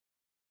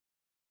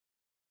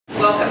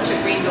Welcome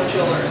to Greenhill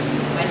Jewelers.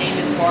 My name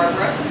is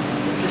Barbara.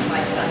 This is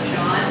my son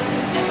John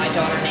and my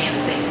daughter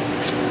Nancy.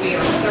 We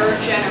are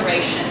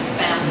third-generation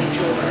family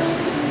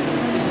jewelers.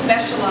 We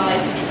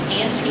specialize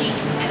in antique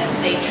and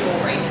estate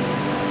jewelry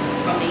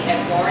from the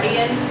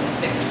Edwardian,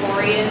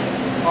 Victorian,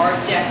 Art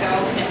Deco,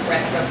 and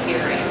retro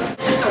periods.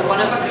 This is a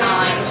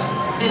one-of-a-kind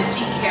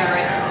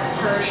 50-carat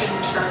Persian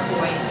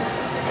turquoise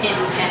pin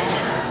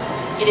pendant.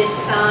 It is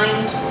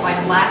signed by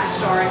Black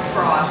Star &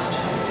 Frost,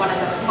 one of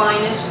the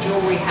finest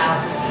jewelry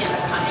houses in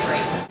the country.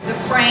 The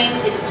frame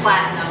is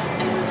platinum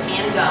and was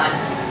hand done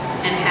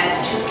and has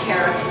 2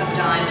 carats of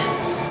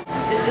diamonds.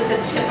 This is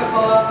a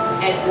typical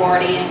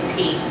Edwardian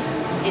piece.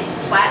 It's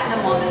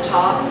platinum on the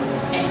top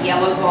and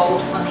yellow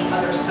gold on the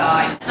other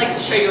side. I'd like to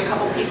show you a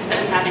couple pieces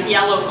that we have in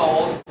yellow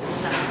gold.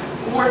 This is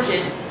a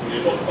gorgeous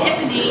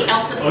Tiffany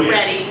Elsa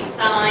Peretti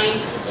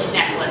signed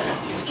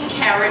necklace.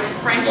 Carat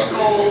French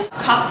gold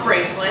cuff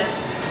bracelet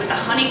with a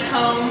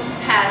honeycomb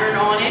pattern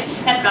on it.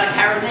 It has about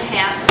 1.5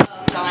 carats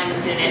of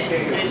diamonds in it,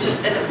 and it's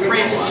just, and the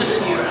fringe is just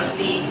beautiful.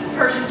 The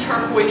Persian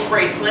turquoise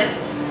bracelet,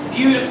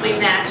 beautifully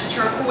matched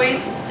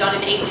turquoise, done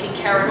in 18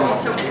 karat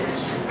also, and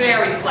it's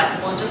very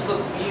flexible and just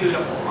looks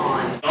beautiful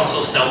on. We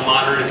also sell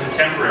modern and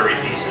contemporary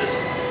pieces.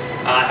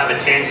 I have a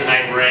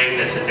tanzanite ring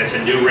that's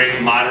a new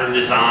ring, modern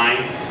design,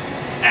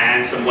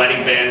 and some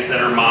wedding bands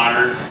that are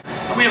modern.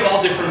 We have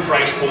all different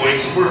price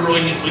points. We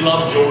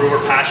love jewelry. We're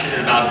passionate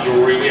about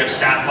jewelry. We have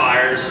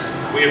sapphires,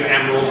 we have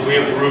emeralds, we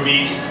have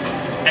rubies,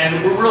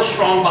 and we're real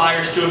strong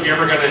buyers too. If you're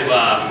ever going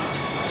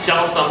to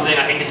sell something,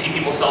 I hate to see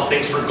people sell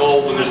things for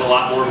gold when there's a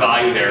lot more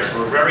value there. So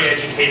we're very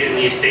educated in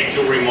the estate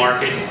jewelry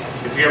market.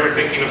 If you're ever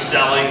thinking of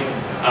selling,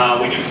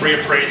 we do free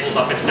appraisals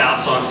up at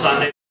Stoudts on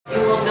Sunday.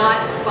 You will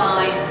not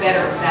find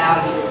better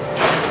value